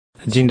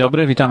Dzień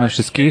dobry, witamy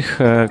wszystkich.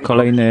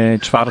 Kolejny,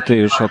 czwarty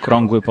już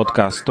okrągły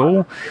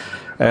podcastu.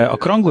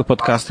 Okrągły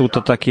podcastu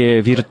to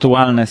takie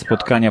wirtualne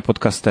spotkania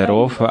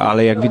podcasterów,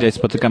 ale jak widać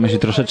spotykamy się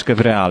troszeczkę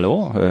w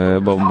realu,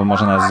 bo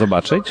można nas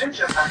zobaczyć.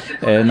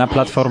 Na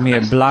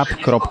platformie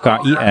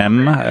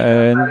blab.im.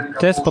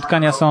 Te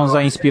spotkania są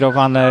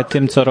zainspirowane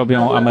tym, co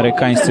robią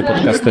amerykańscy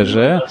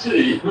podcasterzy.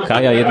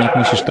 Kaja, jednak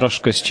musisz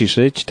troszkę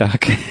ściszyć,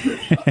 tak?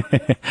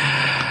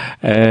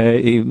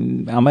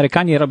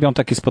 Amerykanie robią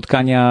takie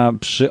spotkania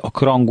przy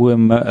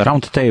okrągłym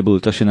roundtable,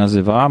 to się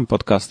nazywa,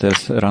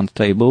 Podcasters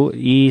Roundtable,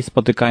 i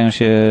spotykają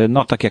się,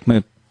 no tak jak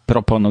my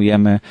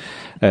proponujemy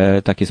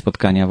takie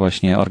spotkania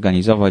właśnie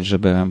organizować,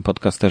 żeby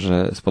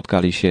podcasterzy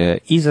spotkali się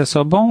i ze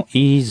sobą,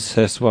 i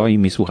ze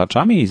swoimi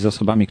słuchaczami, i z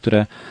osobami,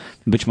 które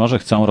być może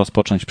chcą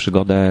rozpocząć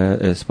przygodę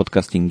z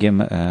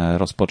podcastingiem,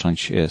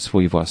 rozpocząć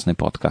swój własny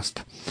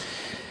podcast.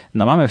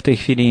 No mamy w tej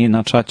chwili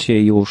na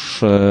czacie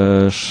już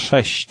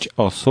 6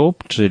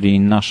 osób, czyli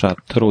nasza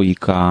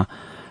trójka,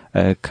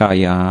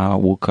 Kaja,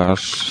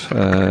 Łukasz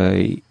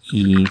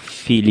i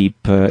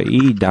Filip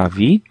i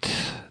Dawid.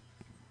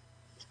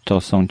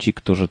 To są ci,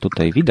 którzy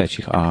tutaj widać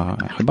ich, a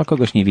chyba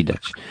kogoś nie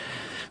widać.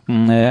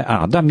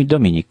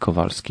 Dominik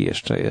Kowalski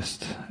jeszcze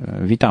jest.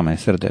 Witamy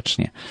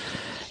serdecznie.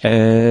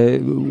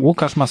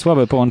 Łukasz ma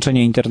słabe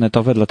połączenie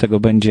internetowe, dlatego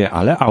będzie,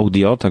 ale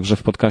audio, także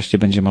w podcaście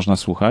będzie można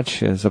słuchać.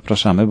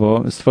 Zapraszamy,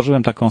 bo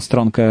stworzyłem taką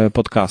stronkę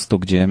podcastu,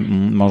 gdzie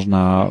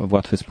można w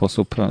łatwy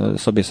sposób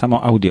sobie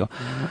samo audio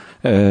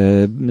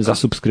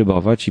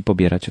zasubskrybować i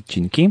pobierać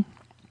odcinki.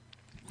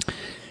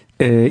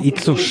 I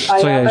cóż,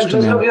 co ja jeszcze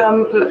miałem?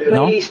 Zrobiłam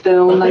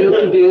playlistę na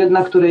YouTubie,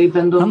 na której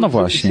będą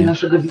właśnie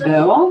naszego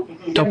wideo.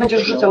 Jak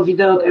będziesz wrzucał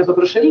wideo, to ja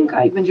poproszę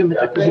linka i będziemy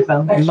tak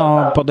uzupełniać.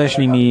 No,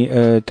 podeślij mi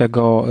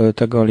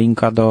tego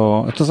linka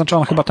to znaczy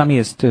on chyba tam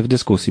jest w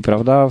dyskusji,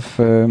 prawda?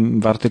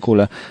 W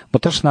artykule. Bo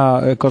też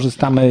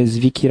korzystamy z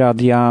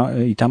Wikiradia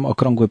i tam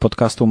okrągły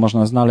podcastu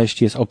można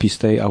znaleźć, jest opis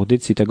tej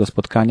audycji, tego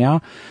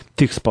spotkania,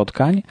 tych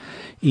spotkań.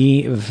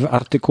 I w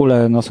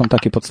artykule są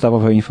takie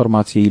podstawowe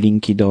informacje i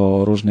linki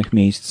do różnych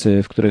miejsc,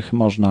 w których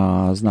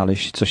można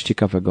znaleźć coś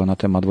ciekawego na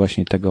temat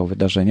właśnie tego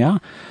wydarzenia,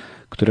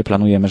 które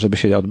planujemy, żeby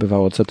się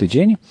odbywało co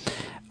tydzień.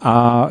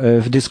 A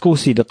w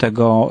dyskusji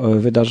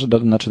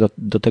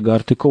do tego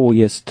artykułu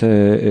jest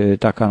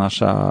taka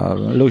nasza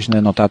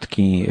luźne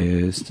notatki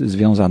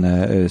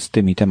związane z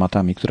tymi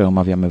tematami, które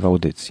omawiamy w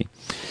audycji.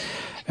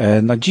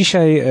 No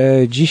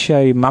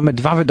dzisiaj mamy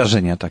 2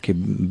 wydarzenia takie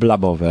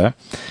blabowe,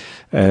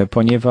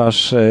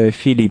 ponieważ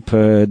Filip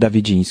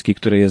Dawidziński,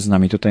 który jest z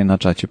nami tutaj na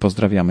czacie,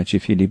 pozdrawiamy Cię,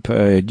 Filip,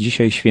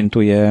 dzisiaj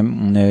świętuje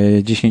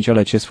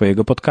 10-lecie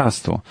swojego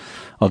podcastu.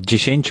 Od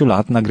 10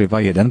 lat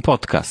nagrywa jeden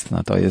podcast.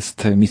 No to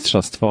jest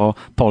mistrzostwo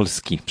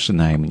Polski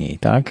przynajmniej,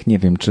 tak? Nie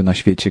wiem, czy na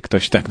świecie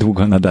ktoś tak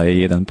długo nadaje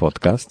jeden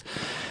podcast.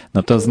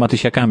 No to z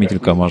Matysiakami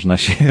tylko można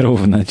się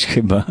równać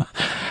chyba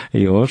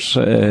już.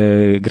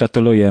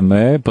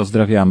 Gratulujemy,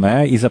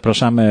 pozdrawiamy i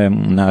zapraszamy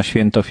na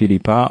święto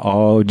Filipa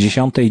o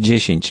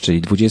 10:10,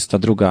 czyli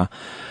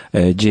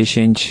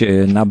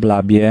 22:10 na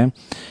Blabie.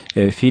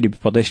 Filip,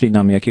 podeślij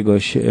nam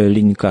jakiegoś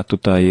linka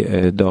tutaj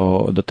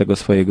do tego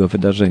swojego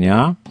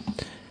wydarzenia.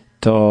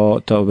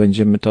 To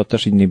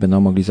też inni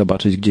będą mogli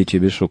zobaczyć, gdzie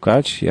Ciebie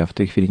szukać. Ja w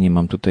tej chwili nie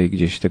mam tutaj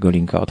gdzieś tego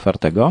linka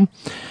otwartego.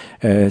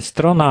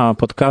 Strona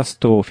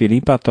podcastu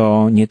Filipa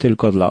to nie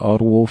tylko dla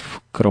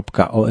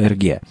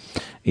orłów.org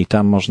i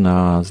tam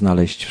można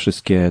znaleźć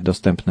wszystkie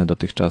dostępne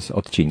dotychczas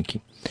odcinki.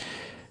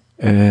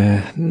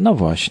 No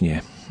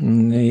właśnie.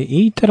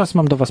 I teraz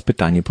mam do Was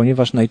pytanie,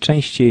 ponieważ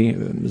najczęściej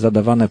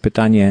zadawane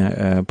pytanie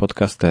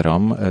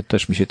podcasterom,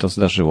 też mi się to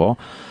zdarzyło,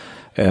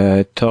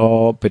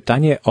 to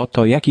pytanie o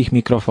to, jakich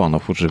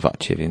mikrofonów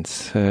używacie,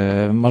 więc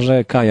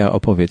może Kaja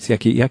opowiedz,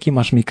 jaki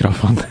masz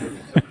mikrofon?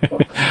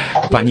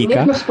 Panika?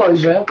 Niech no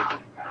spojrzę.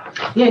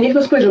 Niech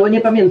no spojrzę, bo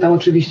nie pamiętam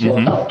oczywiście.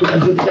 Tu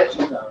będzie widać.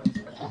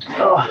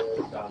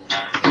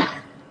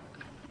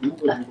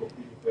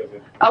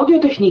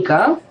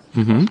 Audiotechnika.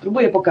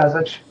 Spróbuję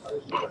pokazać.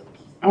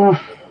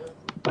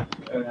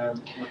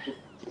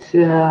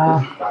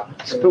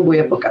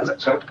 Spróbuję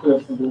pokazać.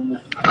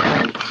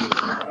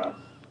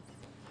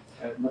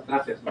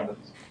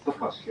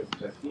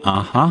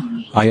 Aha,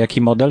 a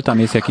jaki model? Tam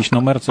jest jakiś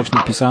numer, coś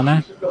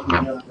napisane?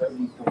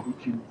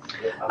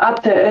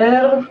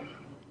 ATR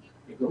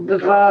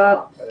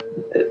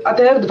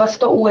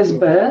 200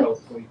 USB.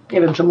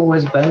 Nie wiem czemu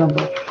USB, no bo...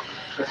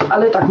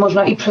 Ale tak,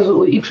 można i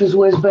przez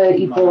USB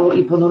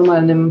i po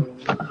normalnym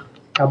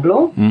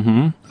kablu.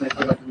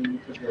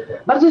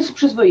 Bardzo jest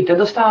przyzwoite.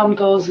 Dostałam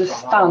to ze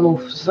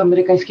Stanów, z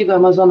amerykańskiego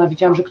Amazona.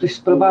 Widziałam, że ktoś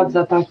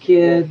sprowadza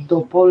takie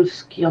do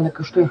Polski. One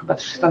kosztują chyba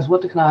 300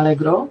 zł na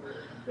Allegro.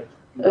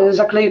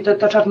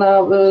 Ta czarna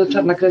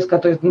kreska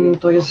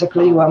to jest,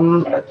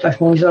 zakleiłam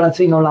taśmą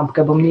izolacyjną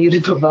lampkę, bo mnie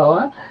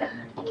irytowała.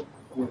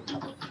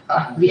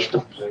 Wieś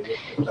tu.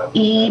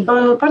 I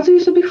bardzo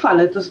je sobie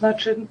chwalę, to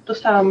znaczy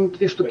dostałam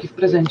 2 sztuki w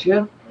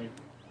prezencie.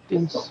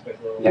 więc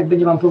jakby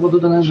nie mam powodu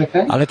do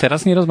narzekań. Ale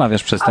teraz nie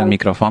rozmawiasz przez ten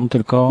mikrofon,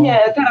 tylko... Nie,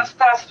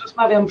 teraz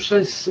rozmawiam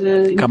przez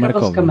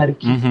mikrofon z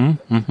kamerki.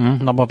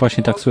 No bo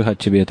właśnie tak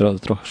słychać ciebie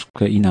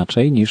troszkę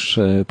inaczej niż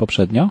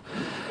poprzednio.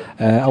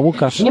 A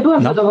Łukasz... Nie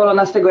byłam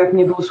zadowolona z tego, jak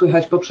mnie było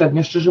słychać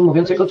poprzednio, szczerze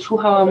mówiąc. Jak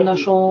odsłuchałam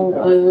naszą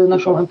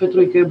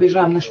MP3 i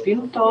obejrzałam nasz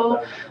film, to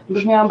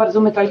brzmiałam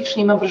bardzo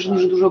metalicznie i mam wrażenie,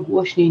 że dużo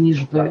głośniej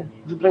niż wy.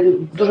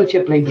 Dużo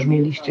cieplej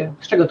brzmieliście.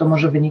 Z czego to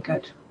może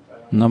wynikać?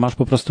 No masz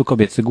po prostu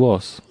kobiecy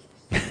głos.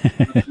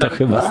 To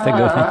chyba z tego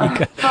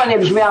wynika. To nie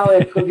brzmiało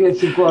jak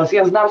kobiecy głos.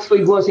 Ja znam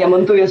swój głos, ja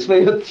montuję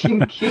swoje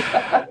odcinki.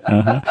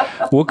 Aha.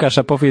 Łukasz,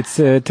 a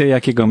powiedz, ty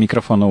jakiego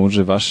mikrofonu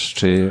używasz?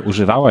 Czy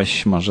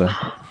używałaś może?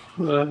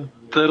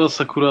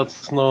 Teraz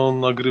akurat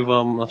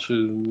nagrywam,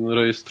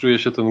 rejestruje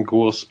się ten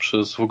głos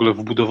przez w ogóle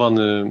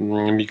wbudowany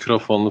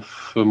mikrofon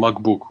w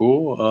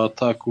MacBooku, a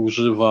tak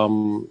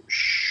używam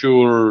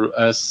Shure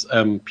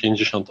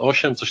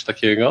SM58, coś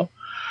takiego.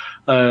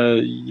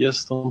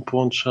 Jest on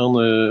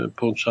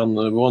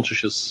łączy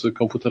się z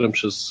komputerem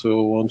przez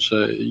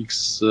łącze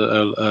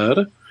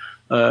XLR.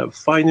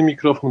 Fajny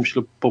mikrofon,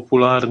 myślę,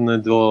 popularny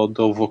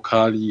do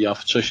wokali. Ja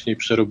wcześniej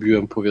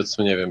przerobiłem,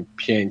 powiedzmy, nie wiem,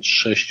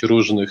 5-6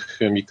 różnych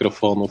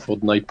mikrofonów,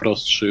 od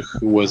najprostszych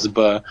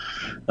USB,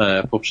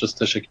 poprzez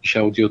też jakieś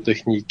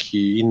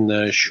audiotechniki,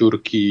 inne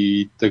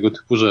siurki, tego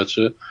typu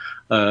rzeczy.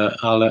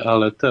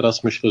 Ale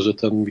teraz myślę, że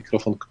ten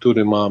mikrofon,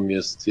 który mam,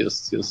 jest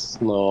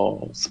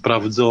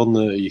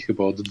sprawdzony i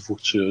chyba od 2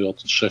 czy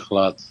od 3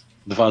 lat,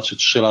 2 czy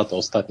 3 lata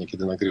ostatnie,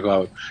 kiedy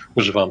nagrywałem,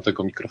 używałem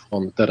tego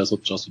mikrofonu. Teraz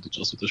od czasu do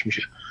czasu też mi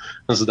się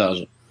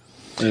zdarza.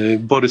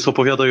 Borys,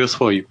 opowiadaj o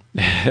swoim.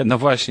 No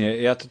właśnie,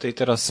 ja tutaj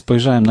teraz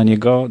spojrzałem na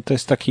niego. To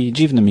jest taki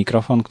dziwny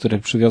mikrofon, który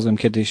przywiozłem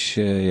kiedyś,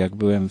 jak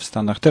byłem w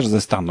Stanach, też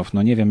ze Stanów.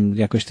 No nie wiem,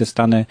 jakoś te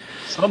Stany...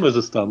 Same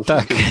ze Stanów.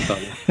 Tak,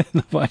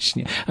 no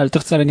właśnie. Ale to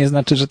wcale nie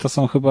znaczy, że to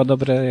są chyba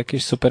dobre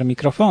jakieś super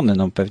mikrofony.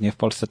 No pewnie w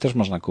Polsce też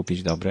można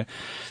kupić dobry.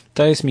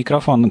 To jest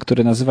mikrofon,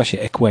 który nazywa się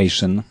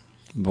Equation.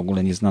 W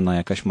ogóle nieznana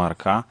jakaś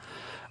marka.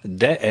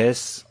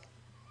 DS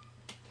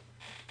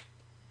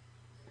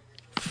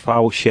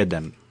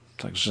V7.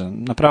 Także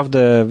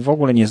naprawdę w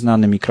ogóle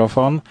nieznany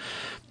mikrofon.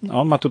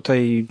 On ma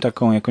tutaj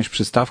taką jakąś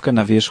przystawkę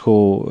na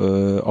wierzchu.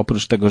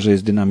 Oprócz tego, że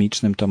jest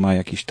dynamicznym, to ma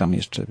jakiś tam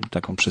jeszcze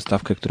taką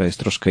przystawkę, która jest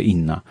troszkę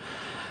inna.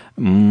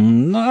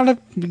 No ale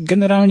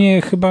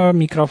generalnie chyba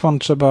mikrofon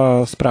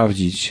trzeba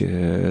sprawdzić,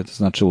 to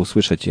znaczy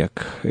usłyszeć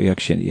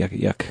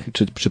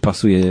czy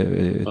przypasuje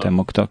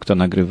temu, kto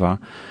nagrywa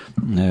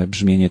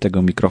brzmienie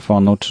tego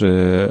mikrofonu, czy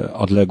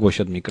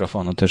odległość od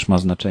mikrofonu też ma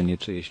znaczenie,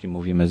 czy jeśli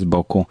mówimy z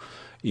boku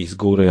i z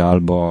góry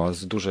albo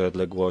z dużej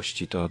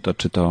odległości, to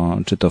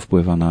czy to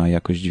wpływa na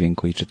jakość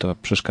dźwięku i czy to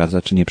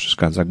przeszkadza, czy nie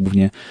przeszkadza.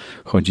 Głównie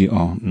chodzi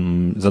o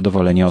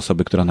zadowolenie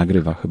osoby, która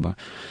nagrywa chyba.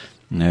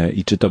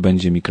 I czy to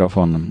będzie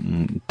mikrofon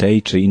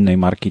tej czy innej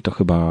marki, to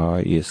chyba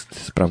jest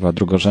sprawa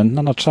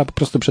drugorzędna. No trzeba po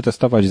prostu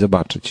przetestować,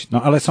 zobaczyć.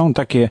 No ale są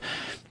takie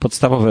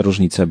podstawowe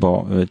różnice,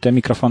 bo te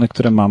mikrofony,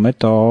 które mamy,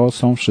 to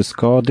są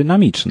wszystko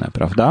dynamiczne,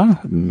 prawda?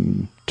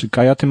 Czy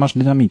Kaja, ty masz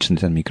dynamiczny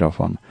ten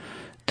mikrofon?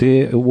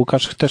 Ty,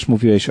 Łukasz, też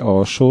mówiłeś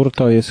o Shure,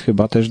 to jest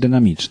chyba też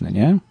dynamiczny,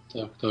 nie?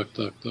 Tak.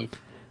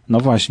 No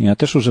właśnie, ja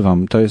też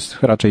używam, to jest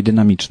raczej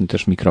dynamiczny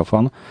też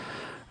mikrofon,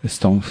 z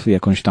tą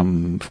jakąś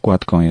tam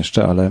wkładką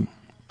jeszcze, ale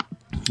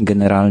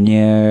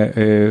generalnie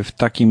w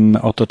takim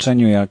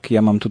otoczeniu, jak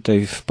ja mam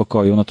tutaj w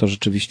pokoju, no to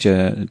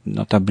rzeczywiście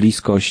ta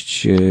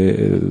bliskość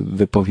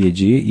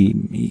wypowiedzi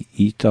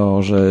i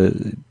to, że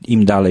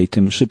im dalej,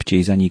 tym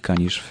szybciej zanika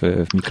niż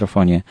w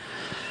mikrofonie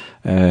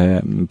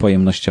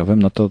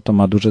pojemnościowym, no to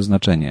ma duże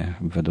znaczenie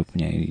według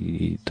mnie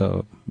i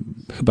to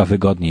chyba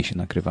wygodniej się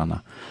nagrywa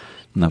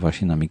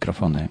właśnie na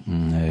mikrofony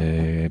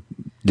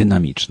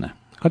dynamiczne.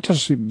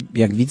 Chociaż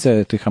jak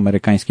widzę tych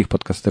amerykańskich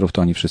podcasterów,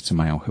 to oni wszyscy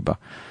mają chyba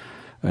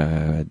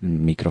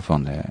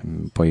mikrofony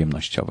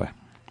pojemnościowe.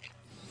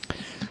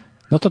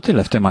 No to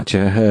tyle w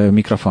temacie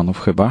mikrofonów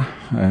chyba.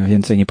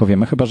 Więcej nie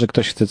powiemy, chyba że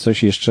ktoś chce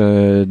coś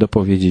jeszcze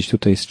dopowiedzieć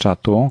tutaj z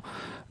czatu.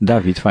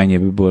 Dawid, fajnie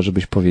by było,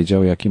 żebyś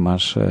powiedział, jaki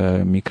masz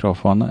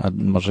mikrofon, a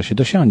może się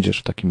dosiądziesz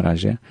w takim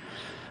razie.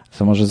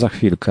 To może za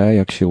chwilkę,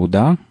 jak się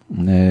uda.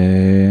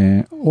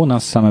 U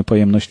nas same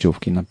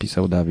pojemnościówki,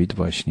 napisał Dawid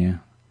właśnie.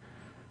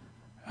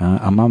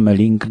 A mamy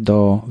link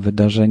do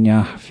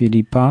wydarzenia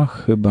Filipa?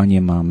 Chyba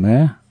nie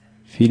mamy.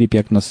 Filip,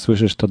 jak nas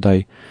słyszysz, to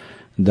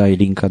daj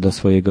linka do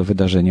swojego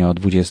wydarzenia o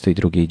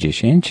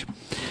 22:10.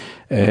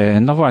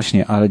 No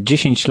właśnie, ale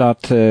 10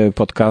 lat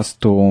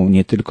podcastu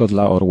Nie Tylko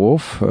dla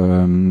Orłów.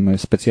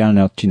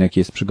 Specjalny odcinek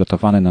jest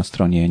przygotowany na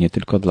stronie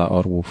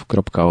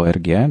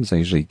nietylkodlaorłów.org.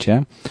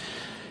 Zajrzyjcie.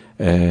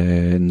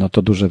 No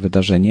to duże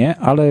wydarzenie,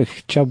 ale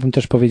chciałbym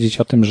też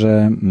powiedzieć o tym,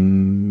 że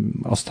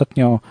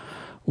ostatnio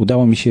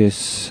udało mi się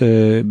z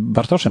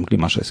Bartoszem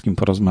Klimaszewskim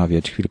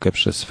porozmawiać chwilkę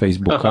przez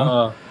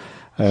Facebooka.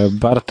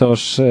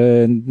 Bartosz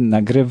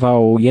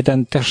nagrywał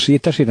też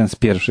jeden z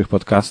pierwszych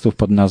podcastów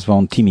pod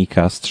nazwą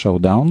Timicast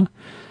Showdown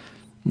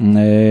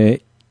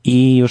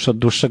i już od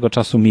dłuższego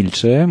czasu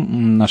milczy.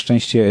 Na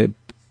szczęście,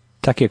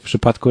 tak jak w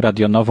przypadku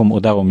Radionowum,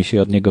 udało mi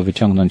się od niego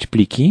wyciągnąć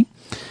pliki,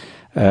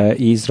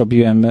 i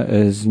zrobiłem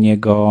z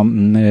niego,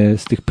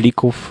 z tych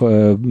plików,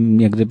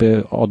 jak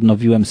gdyby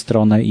odnowiłem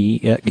stronę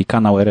i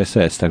kanał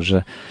RSS,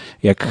 także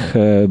jak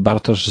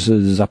Bartosz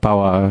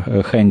zapała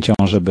chęcią,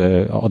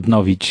 żeby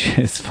odnowić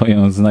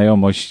swoją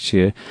znajomość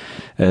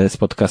z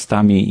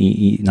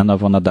podcastami i na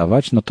nowo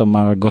nadawać, no to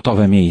ma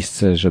gotowe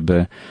miejsce,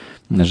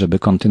 żeby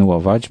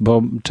kontynuować,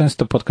 bo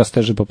często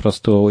podcasterzy po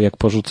prostu jak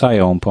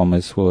porzucają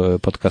pomysł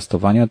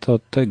podcastowania, to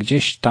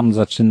gdzieś tam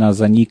zaczyna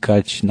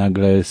zanikać,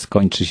 nagle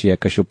skończy się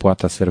jakaś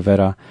opłata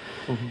serwera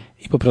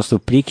i po prostu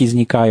pliki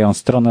znikają,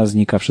 strona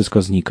znika,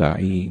 wszystko znika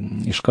i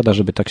szkoda,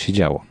 żeby tak się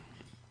działo,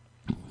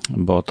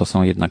 bo to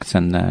są jednak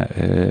cenne,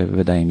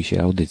 wydaje mi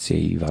się, audycje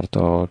i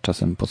warto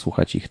czasem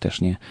posłuchać ich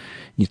też nie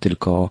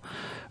tylko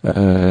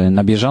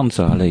na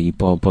bieżąco, ale i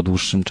po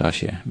dłuższym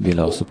czasie.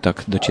 Wiele osób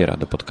tak dociera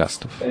do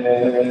podcastów.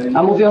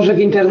 A mówią, że w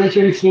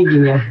internecie nic nie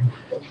ginie.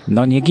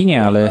 No nie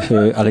ginie,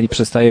 ale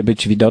przestaje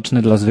być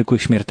widoczny dla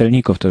zwykłych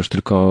śmiertelników. To już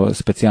tylko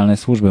specjalne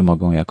służby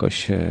mogą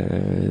jakoś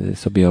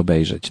sobie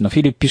obejrzeć. No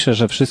Filip pisze,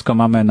 że wszystko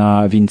mamy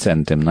na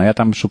Wincentym. No ja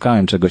tam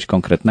szukałem czegoś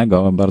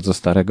konkretnego, bardzo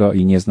starego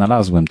i nie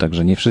znalazłem,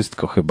 także nie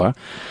wszystko chyba.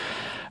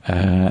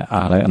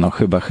 Ale no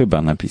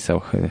chyba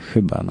napisał,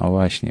 chyba, no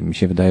właśnie, mi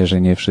się wydaje,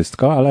 że nie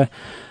wszystko,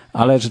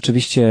 ale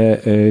rzeczywiście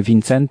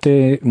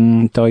Wincenty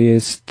to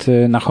jest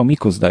na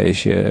Chomiku, zdaje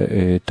się,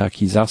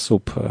 taki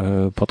zasób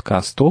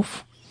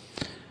podcastów,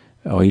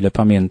 o ile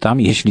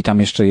pamiętam, jeśli tam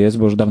jeszcze jest,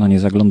 bo już dawno nie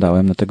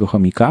zaglądałem na tego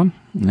Chomika.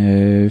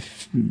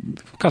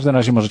 W każdym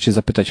razie możecie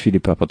zapytać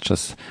Filipa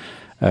podczas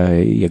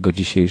jego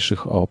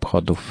dzisiejszych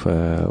obchodów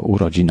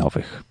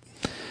urodzinowych.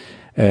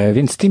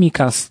 Więc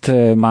Timicast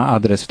ma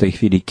adres w tej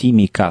chwili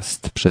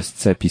timicast przez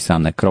c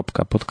pisane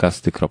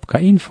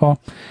 .podcasty.info,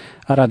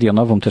 a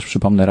Radionowum też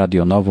przypomnę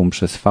Radionowum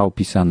przez v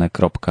pisane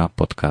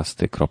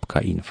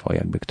 .podcasty.info.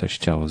 Jakby ktoś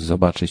chciał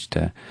zobaczyć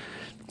te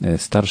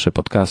starsze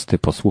podcasty,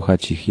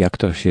 posłuchać ich, jak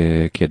to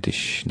się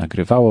kiedyś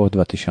nagrywało w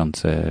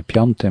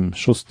 2005,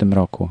 2006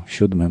 roku,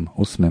 2007,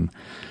 2008.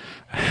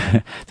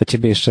 To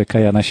ciebie jeszcze,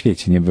 Kaja, na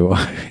świecie nie było.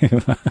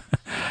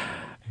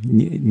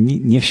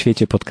 Nie w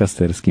świecie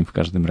podcasterskim w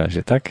każdym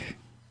razie, tak?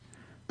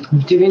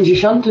 W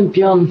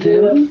 95.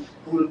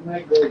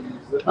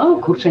 O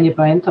kurczę, nie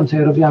pamiętam, co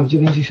ja robiłam w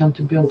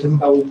 95.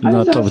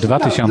 No to w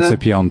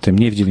 2005,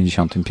 nie w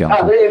 95.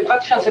 A, w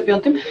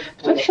 2005.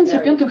 W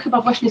 2005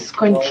 chyba właśnie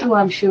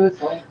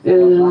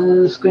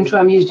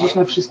skończyłam jeździć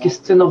na wszystkie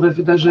scenowe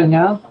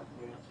wydarzenia.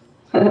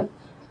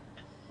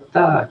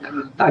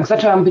 Tak,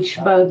 zaczęłam być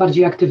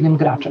bardziej aktywnym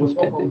graczem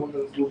wtedy.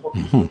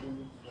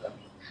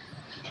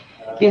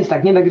 Więc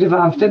tak, nie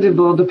nagrywałam wtedy,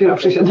 bo dopiero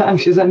przesiadałam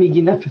się z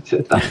Amigi na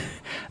PC-ta.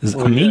 Z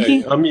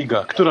Amigi?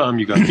 Amiga. Która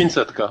Amiga?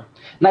 500.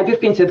 Najpierw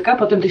 500,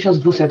 potem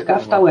 1200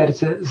 w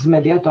Towerce z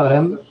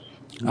mediatorem.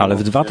 Ale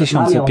w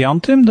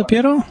 2005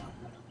 dopiero?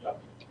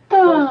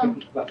 Tak.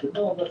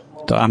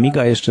 To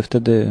Amiga jeszcze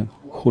wtedy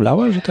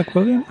hulała, że tak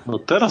powiem? No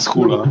teraz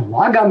hula.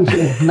 Błagam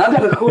cię,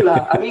 nadal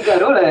hula. Amiga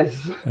Rules.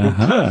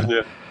 Pewnie.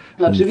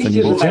 No,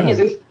 oczywiście, że tak. Nie,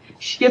 to jest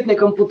świetny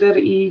komputer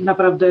i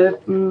naprawdę,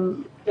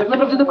 tak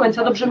naprawdę do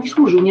końca dobrze mi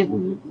służył.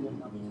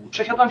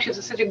 Przesiadłam się w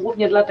zasadzie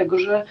głównie dlatego,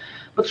 że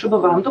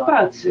potrzebowałam do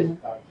pracy.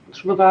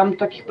 Potrzebowałam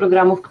takich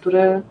programów,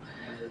 które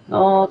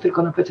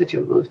tylko na PC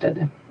były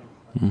wtedy.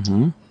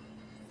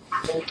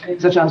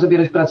 Zaczęłam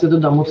zabierać pracę do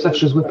domu, to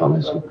zawsze zły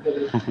pomysł.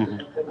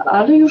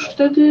 Ale już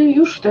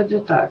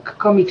wtedy tak,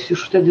 komiks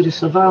już wtedy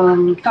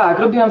rysowałam. Tak,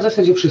 robiłam w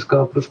zasadzie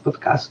wszystko oprócz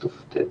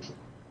podcastów wtedy.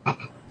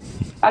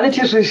 Ale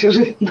cieszę się,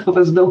 że do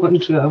was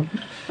dołączyłam.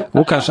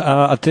 Łukasz,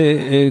 a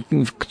ty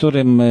w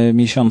którym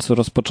miesiącu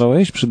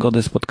rozpocząłeś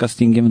przygodę z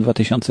podcastingiem w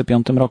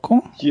 2005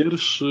 roku?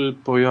 Pierwszy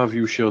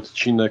pojawił się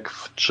odcinek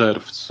w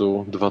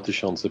czerwcu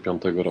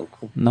 2005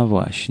 roku. No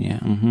właśnie.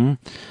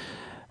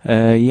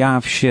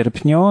 Ja w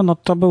sierpniu, no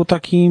to był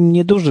taki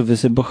nieduży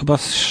wysyp, bo chyba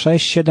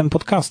 6-7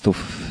 podcastów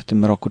w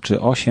tym roku,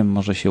 czy 8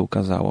 może się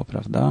ukazało,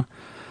 prawda?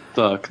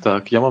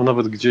 Tak. Ja mam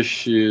nawet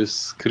gdzieś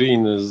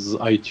screen z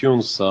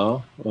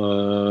iTunesa.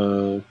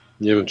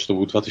 Nie wiem, czy to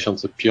był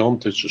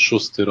 2005 czy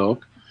 2006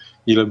 rok.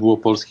 Ile było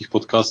polskich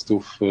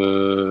podcastów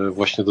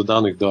właśnie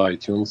dodanych do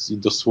iTunes i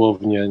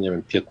dosłownie, nie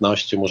wiem,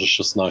 15, może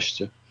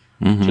 16.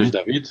 Cześć,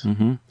 Dawid.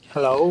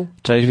 Hello.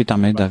 Cześć,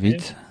 witamy,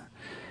 Dawid.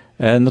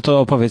 No to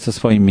opowiedz o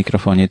swoim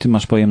mikrofonie. Ty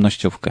masz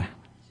pojemnościówkę.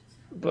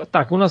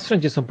 Tak, u nas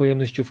wszędzie są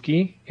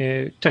pojemnościówki.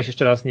 Cześć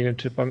jeszcze raz, nie wiem,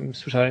 czy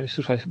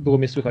było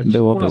mnie słychać.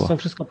 Było. U nas są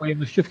wszystko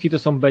pojemnościówki, to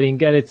są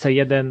Behringery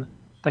C1,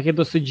 takie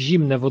dosyć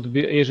zimne,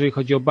 jeżeli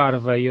chodzi o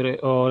barwę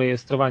i o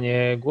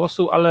rejestrowanie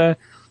głosu, ale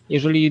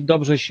jeżeli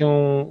dobrze się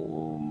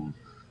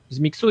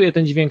zmiksuje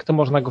ten dźwięk, to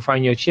można go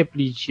fajnie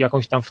ocieplić,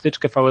 jakąś tam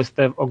wtyczkę VST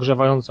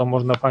ogrzewającą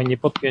można fajnie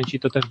podpiąć i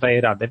to też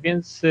daje radę,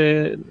 więc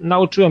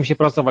nauczyłem się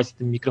pracować z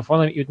tym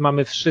mikrofonem i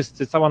mamy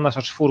wszyscy, cała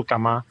nasza 4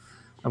 ma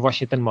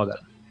właśnie ten model.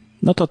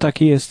 No to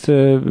taki jest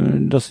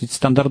dosyć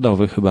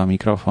standardowy chyba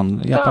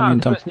mikrofon. Ja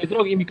pamiętam. To jest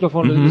niedrogi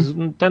mikrofon.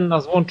 Ten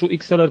na złączu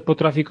XLR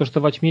potrafi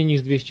kosztować mniej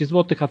niż 200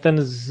 zł, a ten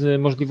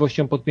z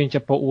możliwością podpięcia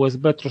po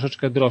USB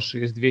troszeczkę droższy,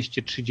 jest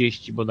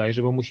 230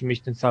 bodajże, bo musi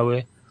mieć ten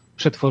cały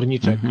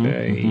przetworniczek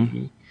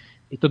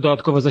i to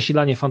dodatkowe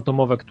zasilanie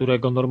fantomowe,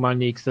 którego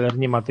normalnie XLR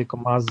nie ma, tylko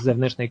ma z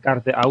zewnętrznej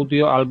karty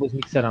audio albo z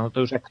miksera, no to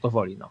już jak kto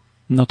woli.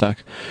 No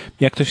tak.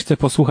 Jak ktoś chce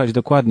posłuchać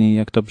dokładniej,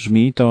 jak to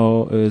brzmi,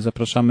 to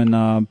zapraszamy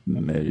na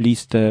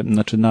listę,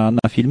 znaczy na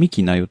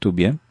filmiki na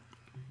YouTubie,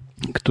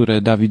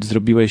 które, Dawid,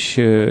 zrobiłeś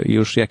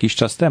już jakiś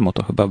czas temu.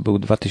 To chyba był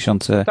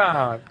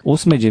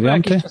 2008-2009?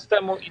 Jakiś czas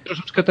temu i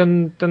troszeczkę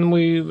ten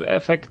mój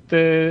efekt,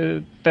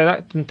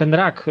 ten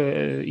rak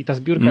i ta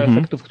zbiórka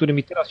efektów,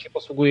 którymi teraz się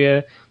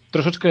posługuję,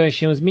 troszeczkę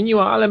się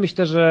zmieniła, ale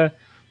myślę, że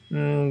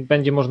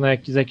będzie można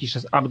za jakiś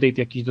czas update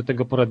jakiś do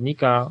tego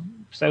poradnika,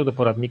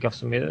 pseudoporadnika w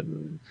sumie,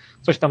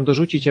 coś tam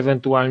dorzucić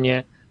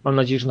ewentualnie. Mam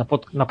nadzieję, że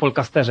na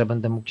podcasterze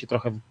będę mógł się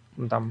trochę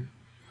tam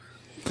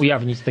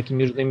ujawnić z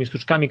takimi różnymi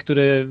sztuczkami,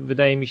 które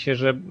wydaje mi się,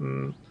 że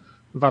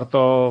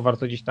warto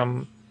gdzieś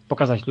tam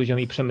pokazać ludziom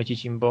i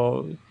przemycić im,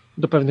 bo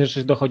do pewnych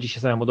rzeczy dochodzi się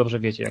samemu, dobrze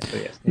wiecie, jak to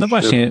jest. No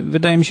właśnie,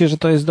 wydaje mi się, że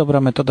to jest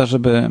dobra metoda,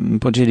 żeby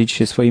podzielić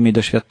się swoimi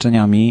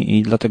doświadczeniami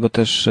i dlatego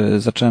też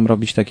zacząłem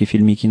robić takie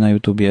filmiki na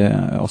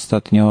YouTubie.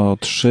 Ostatnio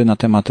 3 na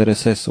temat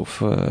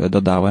RSS-ów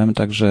dodałem,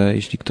 także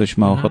jeśli ktoś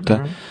ma ochotę,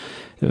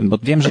 bo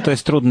wiem, że to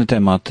jest trudny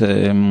temat.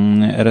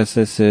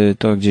 RSS-y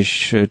to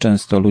gdzieś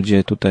często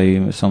ludzie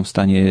tutaj są w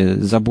stanie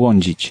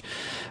zabłądzić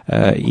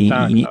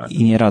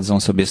i nie radzą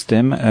sobie z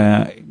tym.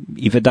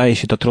 I wydaje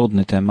się to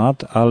trudny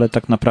temat, ale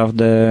tak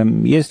naprawdę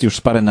jest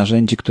już parę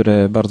narzędzi,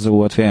 które bardzo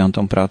ułatwiają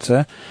tą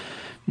pracę.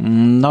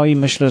 No i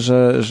myślę,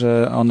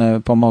 że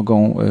one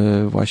pomogą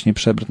właśnie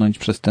przebrnąć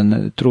przez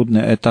ten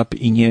trudny etap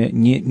i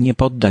nie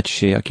poddać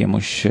się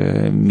jakiemuś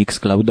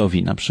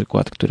Mixcloudowi na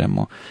przykład,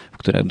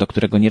 do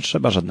którego nie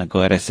trzeba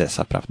żadnego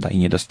RSS-a, prawda? I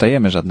nie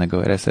dostajemy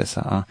żadnego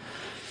RSS-a,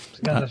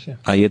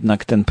 a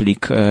jednak ten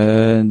plik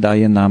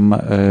daje nam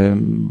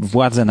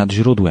władzę nad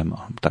źródłem,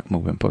 tak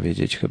mógłbym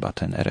powiedzieć, chyba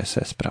ten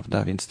RSS,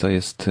 prawda? Więc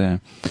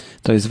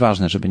to jest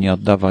ważne, żeby nie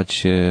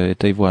oddawać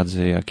tej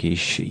władzy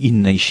jakiejś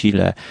innej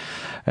sile,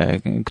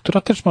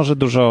 która też może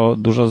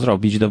dużo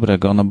zrobić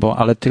dobrego,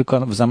 ale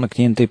tylko w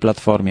zamkniętej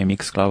platformie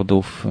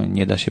Mixcloudów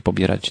nie da się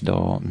pobierać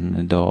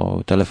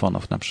do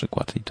telefonów na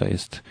przykład i to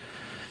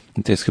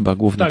jest chyba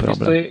główny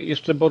problem. Tak,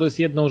 jeszcze, Borys,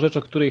 jedną rzecz,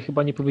 o której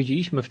chyba nie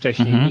powiedzieliśmy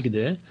wcześniej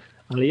nigdy,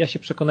 ale ja się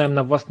przekonałem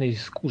na własnej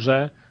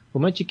skórze, w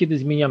momencie, kiedy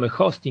zmieniamy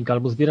hosting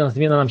albo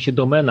zmienia nam się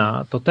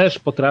domena, to też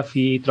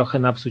potrafi trochę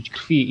napsuć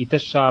krwi i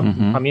też trzeba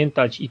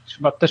pamiętać i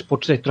trzeba też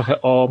poczytać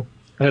trochę o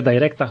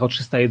redirectach, o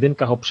 301,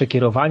 o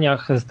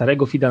przekierowaniach ze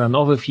starego feeda na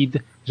nowy feed,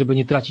 żeby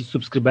nie tracić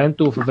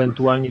subskrybentów,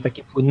 ewentualnie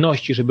takiej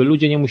płynności, żeby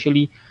ludzie nie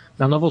musieli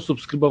na nowo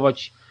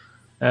subskrybować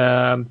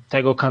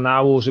tego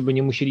kanału, żeby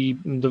nie musieli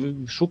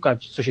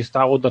szukać, co się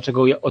stało,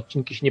 dlaczego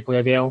odcinki się nie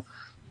pojawiają.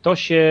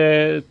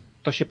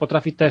 To się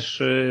potrafi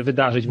też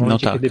wydarzyć w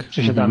momencie, kiedy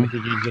przesiadamy się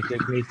gdzieś z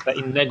jakiegoś miejsca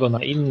innego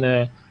na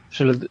inne,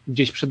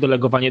 gdzieś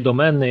przedelegowanie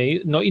domeny,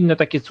 inne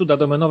takie cuda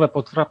domenowe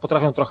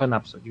potrafią trochę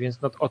napsuć, więc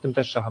o tym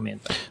też trzeba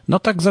pamiętać. No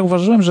tak,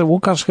 zauważyłem, że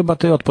Łukasz, chyba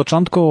ty od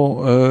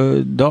początku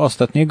do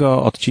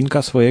ostatniego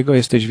odcinka swojego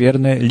jesteś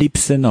wierny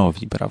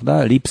Libsynowi,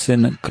 prawda?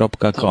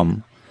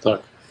 Libsyn.com. Tak.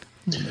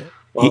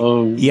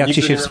 I jak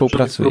ci się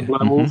współpracuje?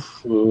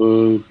 Problemów.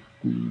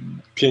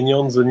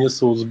 Pieniądze nie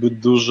są zbyt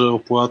duże,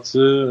 opłaty,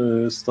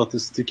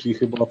 statystyki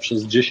chyba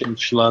przez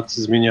 10 lat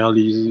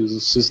zmieniali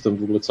system,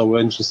 w ogóle cały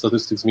engine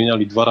statystyk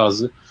zmieniali 2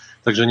 razy,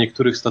 także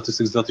niektórych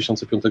statystyk z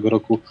 2005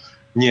 roku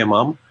nie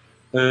mam.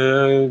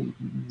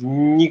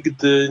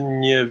 Nigdy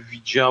nie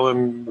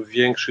widziałem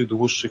większych,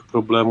 dłuższych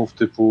problemów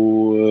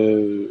typu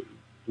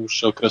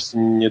dłuższe okresy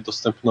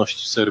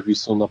niedostępności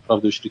serwisu,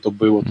 naprawdę jeśli to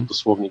było, to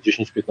dosłownie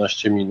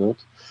 10-15 minut.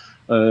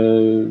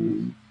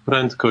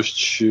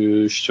 Prędkość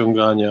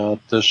ściągania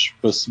też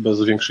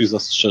bez większych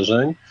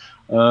zastrzeżeń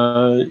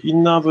i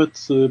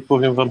nawet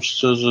powiem wam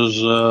szczerze,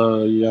 że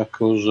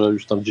jako, że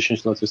już tam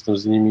 10 lat jestem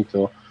z nimi,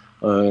 to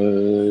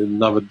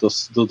nawet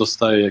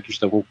dostaję jakiś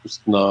tam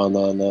upust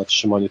na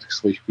trzymanie tych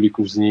swoich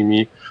plików z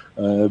nimi.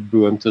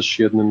 Byłem też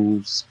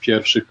jednym z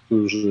pierwszych,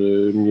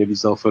 którzy mieli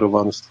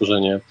zaoferowane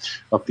stworzenie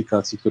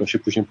aplikacji, która się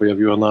później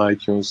pojawiła na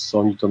iTunes.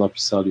 Oni to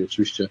napisali,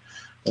 oczywiście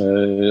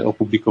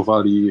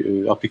opublikowali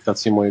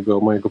aplikację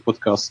mojego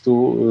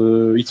podcastu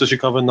i co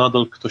ciekawe,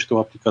 nadal ktoś tą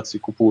aplikację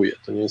kupuje.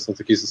 To nie jest na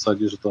takiej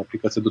zasadzie, że ta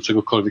aplikacja do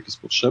czegokolwiek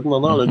jest potrzebna,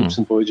 ale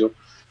Libsyn powiedział,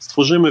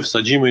 stworzymy,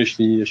 wsadzimy,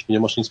 jeśli nie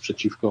masz nic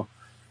przeciwko.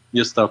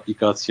 Jest ta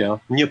aplikacja,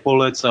 nie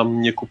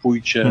polecam, nie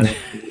kupujcie,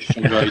 nie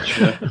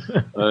ściągajcie,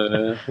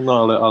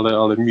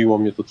 ale miło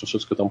mnie to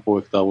troszeczkę tam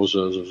połechtało,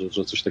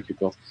 że coś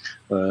takiego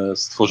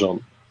stworzono.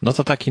 No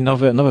to takie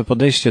nowe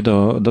podejście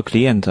do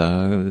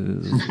klienta,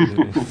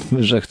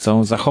 że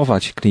chcą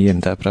zachować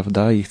klienta,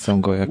 prawda, i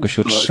chcą go jakoś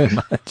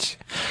utrzymać.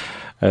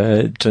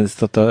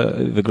 Często to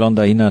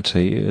wygląda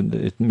inaczej.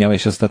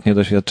 Miałeś ostatnio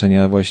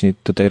doświadczenia, właśnie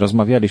tutaj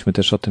rozmawialiśmy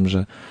też o tym,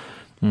 że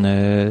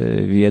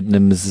w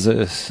jednym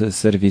z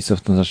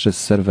serwisów, to znaczy z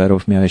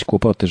serwerów, miałeś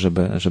kłopoty,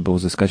 żeby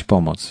uzyskać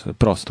pomoc,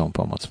 prostą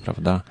pomoc,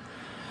 prawda?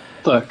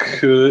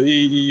 Tak,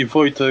 i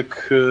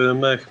Wojtek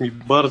Mech mi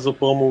bardzo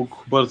pomógł,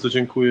 bardzo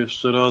dziękuję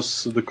jeszcze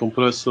raz,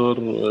 dekompresor,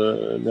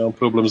 miałem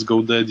problem z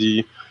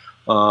GoDaddy,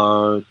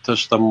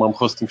 Też tam mam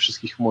hosting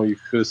wszystkich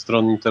moich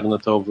stron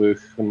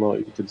internetowych, no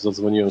i kiedy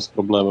zadzwoniłem z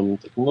problemem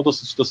takim, no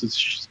dosyć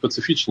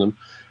specyficznym,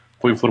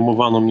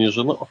 poinformowano mnie,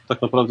 że no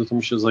tak naprawdę to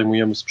my się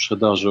zajmujemy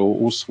sprzedażą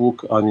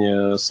usług, a nie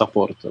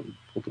supportem.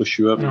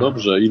 Poprosiłem,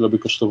 dobrze, ile by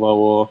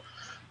kosztowało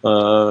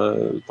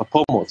ta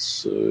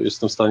pomoc,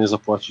 jestem w stanie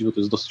zapłacić, bo to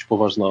jest dosyć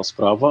poważna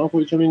sprawa, a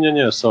powiedzieli,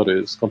 nie,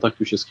 sorry,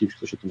 skontaktuj się z kimś,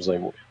 kto się tym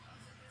zajmuje.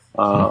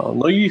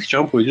 No i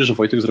chciałem powiedzieć, że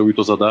Wojtek zrobił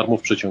to za darmo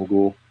w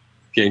przeciągu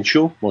 5,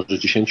 może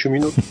 10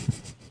 minut.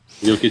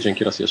 Wielkie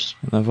dzięki raz jeszcze.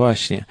 No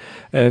właśnie,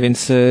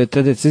 więc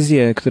te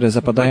decyzje, które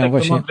zapadają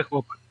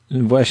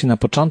właśnie na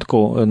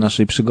początku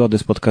naszej przygody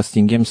z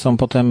podcastingiem, są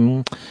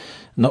potem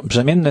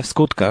brzemienne w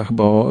skutkach,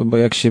 bo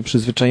jak się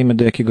przyzwyczajimy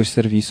do jakiegoś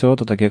serwisu,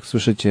 to tak jak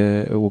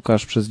słyszycie,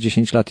 Łukasz przez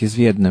 10 lat jest w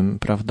jednym,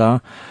 prawda?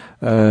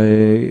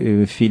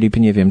 Filip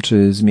nie wiem,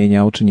 czy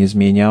zmieniał, czy nie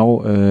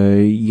zmieniał.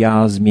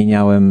 Ja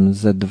zmieniałem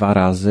ze 2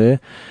 razy.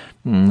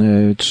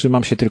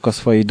 Trzymam się tylko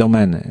swojej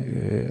domeny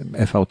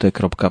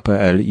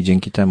evt.pl i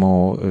dzięki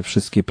temu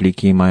wszystkie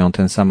pliki mają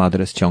ten sam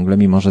adres ciągle,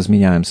 mimo że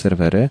zmieniałem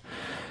serwery.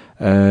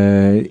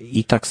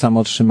 I tak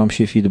samo trzymam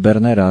się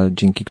feedburnera,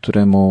 dzięki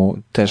któremu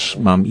też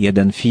mam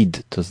jeden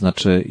feed, to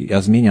znaczy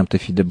ja zmieniam te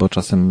feedy, bo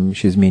czasem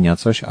się zmienia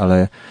coś,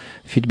 ale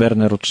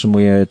feedburner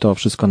utrzymuje to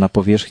wszystko na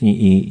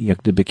powierzchni i jak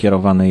gdyby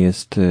kierowane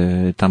jest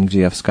tam, gdzie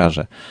ja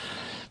wskażę.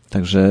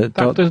 Także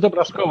to jest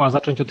dobra szkoła,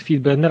 zacząć od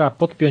feedburnera,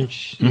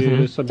 podpiąć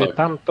sobie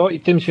tamto i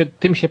tym,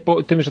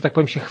 że tak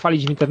powiem, się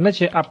chwalić w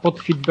internecie, a pod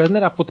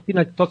feedburnera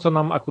podpinać to, co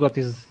nam akurat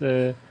jest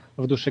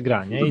w duszy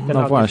gra, nie? I ten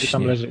adres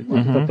tam leży,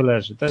 to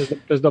leży. To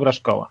jest dobra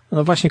szkoła.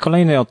 No właśnie,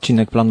 kolejny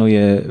odcinek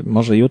planuję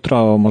może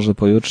jutro, może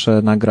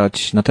pojutrze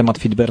nagrać na temat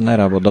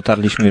feedburnera, bo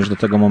dotarliśmy już do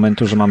tego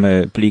momentu, że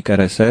mamy plik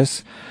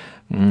RSS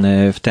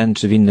w ten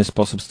czy w inny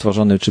sposób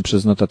stworzony, czy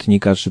przez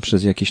notatnika, czy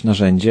przez jakieś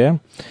narzędzie.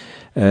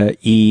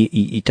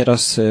 I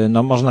teraz,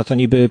 można to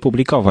niby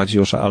publikować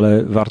już,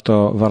 ale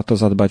warto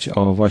zadbać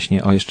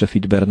o jeszcze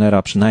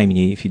feedburnera,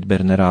 przynajmniej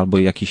feedburnera albo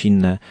jakieś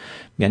inne.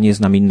 Ja nie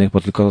znam innych,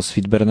 bo tylko z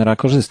feedburnera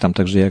korzystam,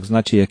 także jak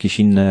znacie jakieś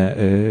inne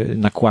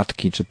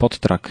nakładki, czy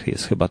podtrack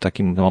jest chyba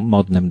takim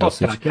modnym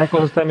dosyć. Podtrack. Ja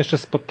korzystałem jeszcze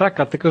z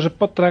podtracka, tylko że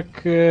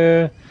podtrack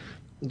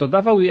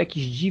dodawał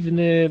jakiś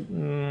dziwny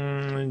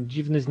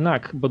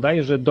znak,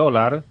 bodajże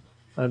 $,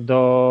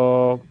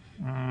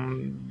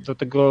 do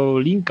tego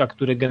linka,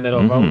 który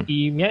generował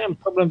i miałem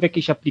problem w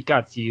jakiejś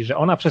aplikacji, że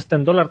ona przez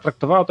ten $,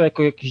 traktowała to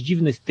jako jakiś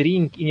dziwny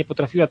string i nie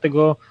potrafiła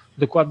tego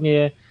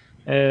dokładnie,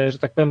 że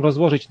tak powiem,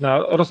 rozłożyć,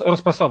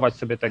 rozpasować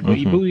sobie tego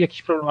i był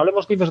jakiś problem, ale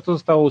możliwe, że to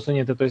zostało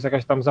usunięte, to jest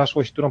jakaś tam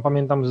zaszłość, którą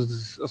pamiętam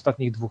z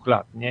ostatnich 2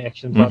 lat, nie, jak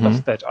się 2 lata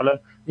wstecz, ale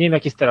nie wiem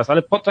jak jest teraz,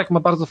 ale Podtrack ma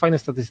bardzo fajne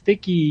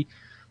statystyki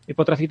i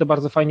potrafi to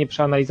bardzo fajnie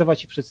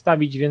przeanalizować i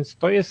przedstawić, więc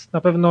to jest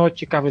na pewno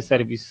ciekawy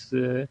serwis.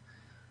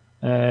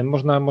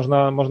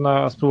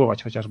 Można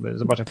spróbować chociażby,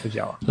 zobaczyć jak to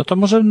działa. No to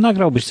może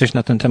nagrałbyś coś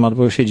na ten temat,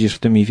 bo siedzisz w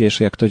tym i wiesz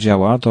jak to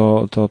działa,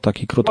 to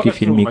taki krótki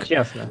filmik,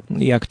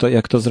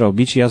 jak to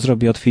zrobić. Ja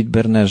zrobię od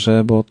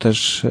feedburnerze, bo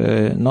też,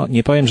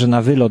 nie powiem, że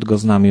na wylot go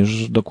znam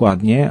już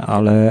dokładnie,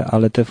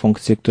 ale te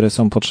funkcje, które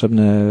są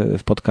potrzebne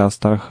w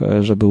podcastach,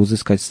 żeby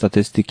uzyskać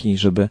statystyki,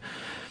 żeby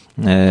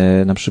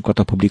na przykład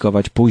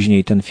opublikować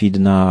później ten feed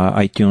na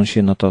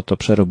iTunesie, to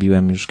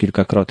przerobiłem już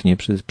kilkakrotnie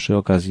przy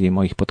okazji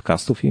moich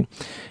podcastów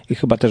i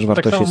chyba też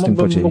warto się z tym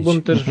podzielić.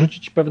 Mógłbym też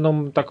wrzucić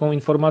pewną taką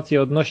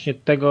informację odnośnie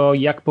tego,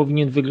 jak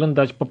powinien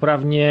wyglądać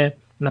poprawnie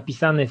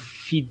napisany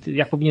feed,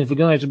 jak powinien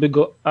wyglądać, żeby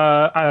go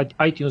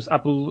iTunes,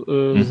 Apple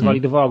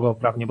zwalidowało go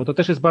poprawnie, bo to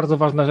też jest bardzo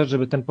ważna rzecz,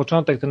 żeby ten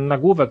początek, ten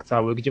nagłówek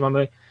cały, gdzie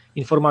mamy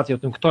informację o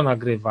tym, kto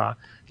nagrywa,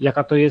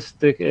 jaka to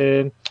jest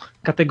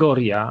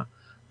kategoria,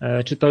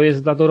 czy to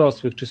jest dla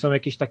dorosłych, czy są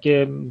jakieś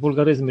takie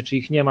wulgaryzmy, czy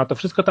ich nie ma, to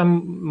wszystko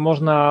tam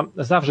można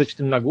zawrzeć w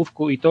tym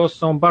nagłówku i to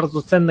są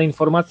bardzo cenne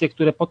informacje,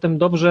 które potem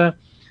dobrze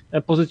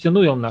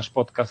pozycjonują nasz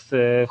podcast,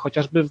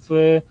 chociażby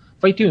w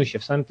iTunesie,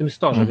 w samym tym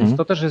storze, więc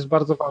to też jest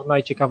bardzo ważna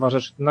i ciekawa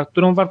rzecz, na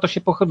którą warto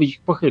się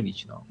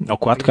pochylić.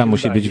 Okładka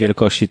musi być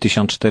wielkości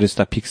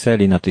 1400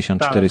 pikseli na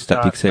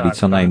 1400 pikseli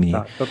co najmniej.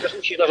 Tak. To też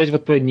musi leżeć w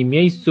odpowiednim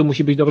miejscu,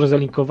 musi być dobrze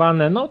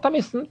zalinkowane, tam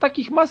jest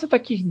masę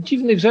takich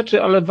dziwnych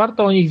rzeczy, ale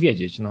warto o nich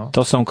wiedzieć.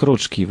 To są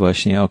kruczki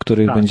właśnie, o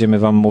których będziemy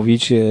wam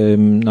mówić.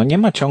 Nie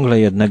ma ciągle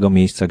jednego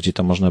miejsca, gdzie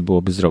to można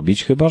byłoby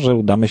zrobić, chyba że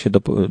udamy się do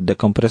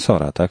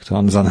dekompresora, tak? To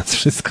on za nas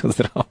wszystko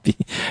zrobi.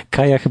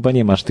 Kaja, chyba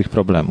nie masz tych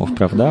problemów,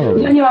 prawda?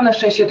 Ja nie mam na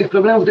szczęście tych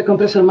problemów.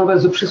 Dekompresor ma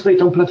bardzo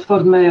przyzwoitą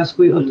platformę. Ja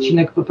swój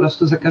odcinek po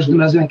prostu za każdym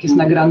razem, jak jest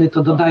nagrany,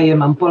 to dodaję,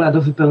 mam pola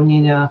do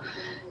wypełnienia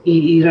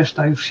i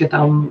reszta się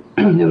tam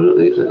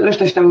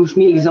już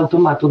mieli z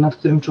automatu, nad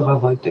którym czuwa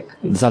Wojtek.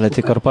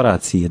 Zalety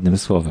korporacji, jednym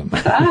słowem.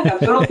 Tak,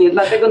 absolutnie.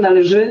 Dlatego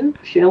należy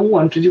się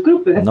łączyć w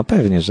grupy. No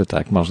pewnie, że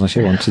tak. Można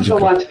się łączyć w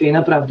grupy. Dużo łatwiej,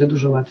 naprawdę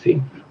dużo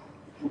łatwiej.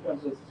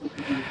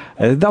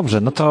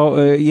 Dobrze, to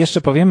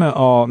jeszcze powiemy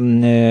o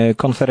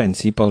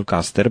konferencji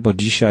Podcaster, bo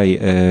dzisiaj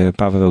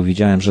Paweł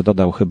widziałem, że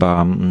dodał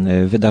chyba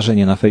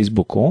wydarzenie na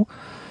Facebooku.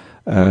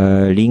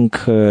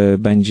 Link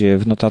będzie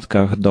w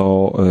notatkach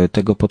do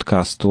tego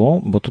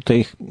podcastu, bo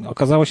tutaj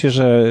okazało się,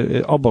 że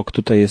obok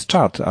tutaj jest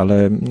czat,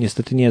 ale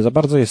niestety nie za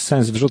bardzo jest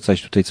sens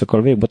wrzucać tutaj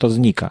cokolwiek, bo to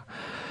znika.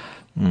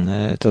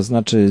 To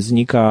znaczy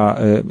znika,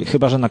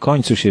 chyba że na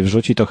końcu się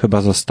wrzuci, to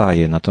chyba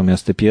zostaje,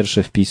 natomiast te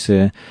pierwsze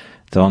wpisy,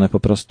 to one po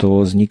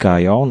prostu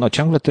znikają. No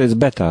ciągle to jest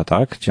beta,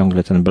 tak?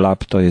 Ciągle ten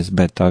blab to jest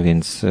beta,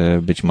 więc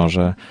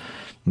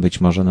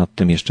być może nad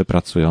tym jeszcze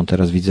pracują.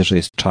 Teraz widzę, że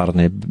jest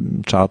czarny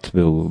czat,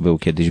 był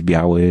kiedyś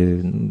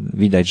biały.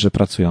 Widać, że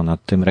pracują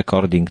nad tym.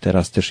 Recording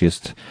teraz też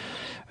jest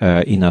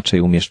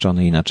inaczej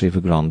umieszczony, inaczej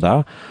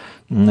wygląda.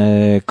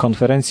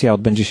 Konferencja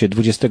odbędzie się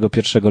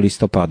 21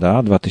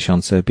 listopada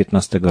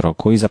 2015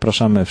 roku i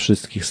zapraszamy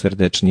wszystkich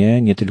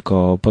serdecznie, nie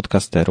tylko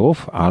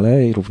podcasterów,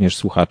 ale i również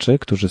słuchaczy,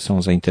 którzy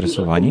są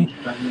zainteresowani.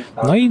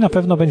 No i na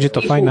pewno będzie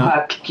to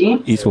fajna...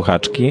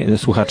 słuchaczki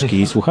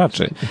i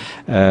słuchaczy.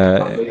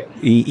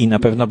 I na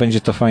pewno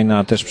będzie to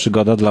fajna też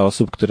przygoda dla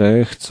osób,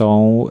 które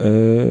chcą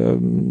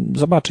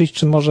zobaczyć,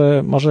 czy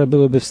może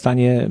byłyby w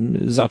stanie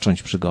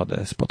zacząć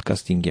przygodę z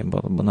podcastingiem,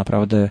 bo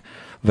naprawdę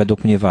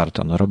według mnie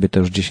warto. No, robię to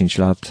już 10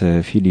 lat,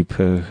 Filip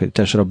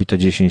też robi to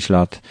 10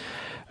 lat,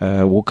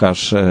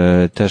 Łukasz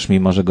też,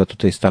 mimo że go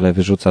tutaj stale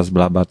wyrzuca z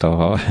blaba,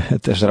 to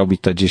też robi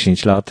to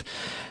 10 lat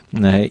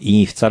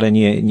i wcale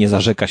nie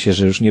zarzeka się,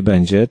 że już nie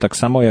będzie. Tak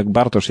samo jak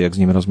Bartosz, jak z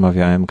nim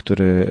rozmawiałem,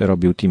 który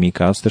robił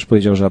Timicast, też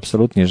powiedział, że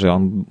absolutnie, że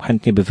on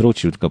chętnie by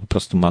wrócił, tylko po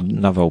prostu ma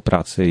nawał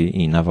pracy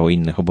i nawał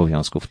innych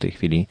obowiązków w tej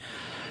chwili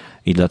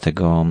i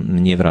dlatego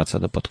nie wraca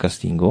do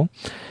podcastingu.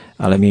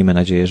 Ale miejmy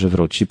nadzieję, że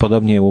wróci.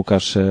 Podobnie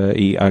Łukasz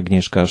i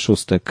Agnieszka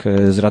Szóstek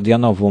z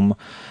Radianowum.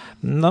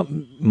 No,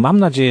 mam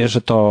nadzieję,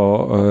 że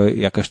to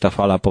jakaś ta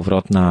fala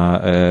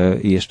powrotna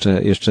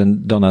jeszcze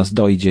do nas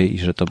dojdzie i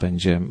że to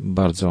będzie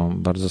bardzo,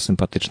 bardzo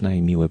sympatyczny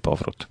i miły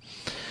powrót.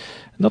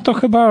 No to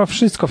chyba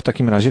wszystko w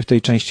takim razie w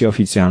tej części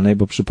oficjalnej,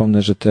 bo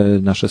przypomnę, że te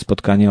nasze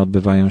spotkania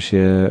odbywają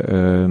się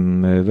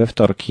we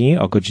wtorki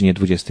o godzinie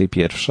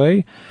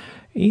 21:00.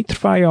 I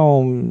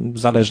trwają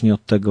zależnie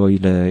od tego,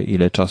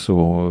 ile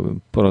czasu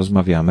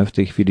porozmawiamy. W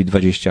tej chwili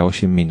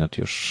 28 minut,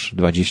 już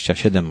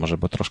 27 może,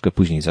 bo troszkę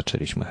później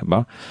zaczęliśmy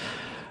chyba.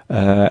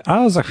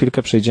 A za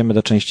chwilkę przejdziemy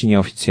do części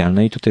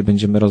nieoficjalnej. Tutaj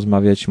będziemy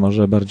rozmawiać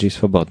może bardziej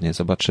swobodnie,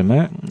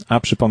 zobaczymy. A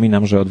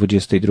przypominam, że o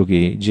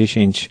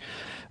 22:10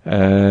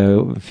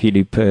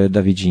 Filip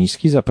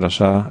Dawidziński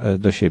zaprasza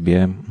do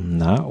siebie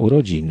na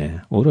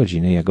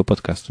urodziny jego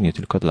podcastu Nie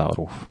Tylko dla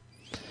Orłów.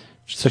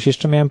 Czy coś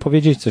jeszcze miałem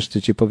powiedzieć? Coś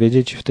chcecie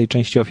powiedzieć w tej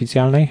części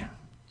oficjalnej?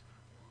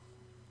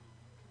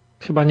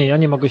 Chyba nie, ja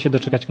nie mogę się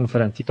doczekać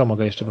konferencji, to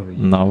mogę jeszcze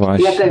powiedzieć. No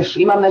właśnie. Ja też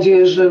i mam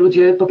nadzieję, że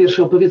ludzie po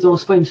pierwsze opowiedzą o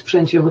swoim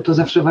sprzęcie, bo to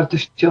zawsze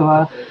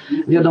wartościowa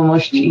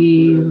wiadomość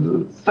i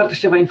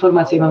wartościowa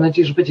informacja i mam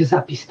nadzieję, że będzie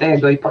zapis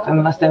tego i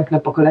potem następne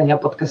pokolenia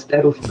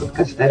podcasterów i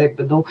podcasterek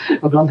będą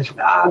oglądać,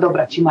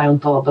 dobra, ci mają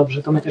to,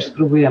 dobrze, to my też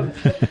spróbujemy.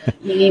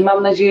 I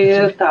mam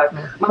nadzieję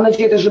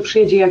też, że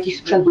przyjedzie jakiś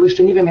sprzęt, bo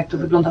jeszcze nie wiem, jak to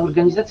wygląda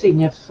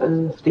organizacyjnie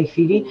w tej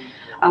chwili,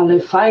 ale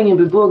fajnie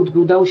by było, gdyby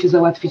udało się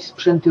załatwić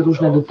sprzęty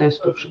różne do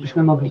testów,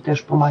 żebyśmy mogli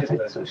też pomacać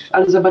coś.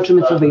 Ale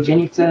zobaczymy, co wyjdzie.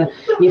 Nie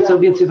chcę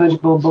obiecywać,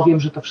 bo wiem,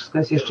 że to wszystko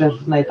jest jeszcze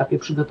na etapie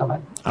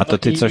przygotowania. A to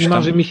ty coś tam...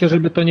 Marzy mi się,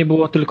 żeby to nie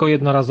było tylko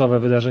jednorazowe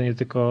wydarzenie,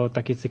 tylko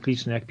takie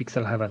cykliczne, jak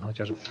Pixel Heaven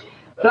chociażby.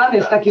 Plan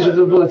jest taki,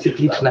 żeby było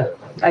cykliczne.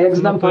 A jak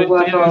znam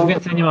Pawła, to ja już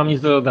więcej nie mam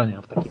nic do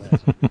dodania w takim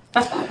razie.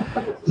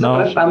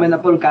 Zapraszamy na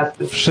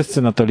podcasty.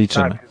 Wszyscy na to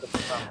liczymy. Tak.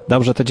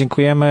 Dobrze, to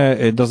dziękujemy.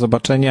 Do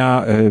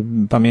zobaczenia.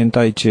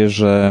 Pamiętajcie,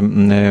 że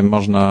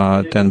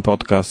można ten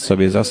podcast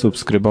sobie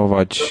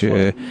zasubskrybować.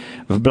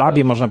 W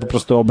Blabie można po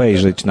prostu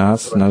obejrzeć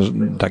nas,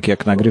 tak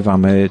jak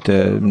nagrywamy.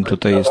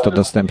 Tutaj jest to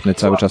dostępne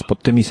cały czas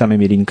pod tymi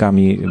samymi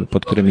linkami,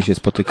 pod którymi się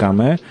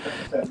spotykamy.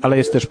 Ale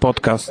jest też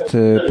podcast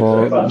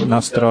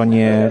na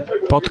stronie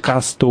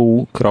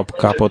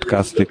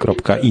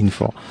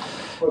podcastu.podcasty.info.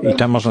 I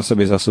tam można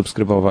sobie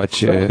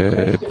zasubskrybować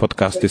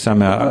podcasty,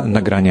 same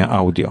nagrania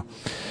audio.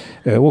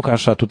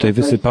 Łukasza tutaj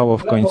wysypało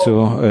w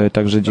końcu,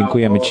 także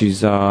dziękujemy Ci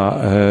za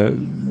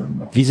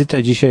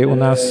wizytę dzisiaj u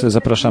nas.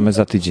 Zapraszamy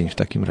za tydzień w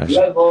takim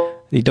razie.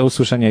 I do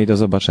usłyszenia i do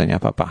zobaczenia.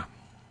 Pa, pa.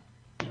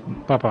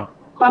 Pa, pa.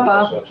 Pa,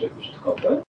 pa.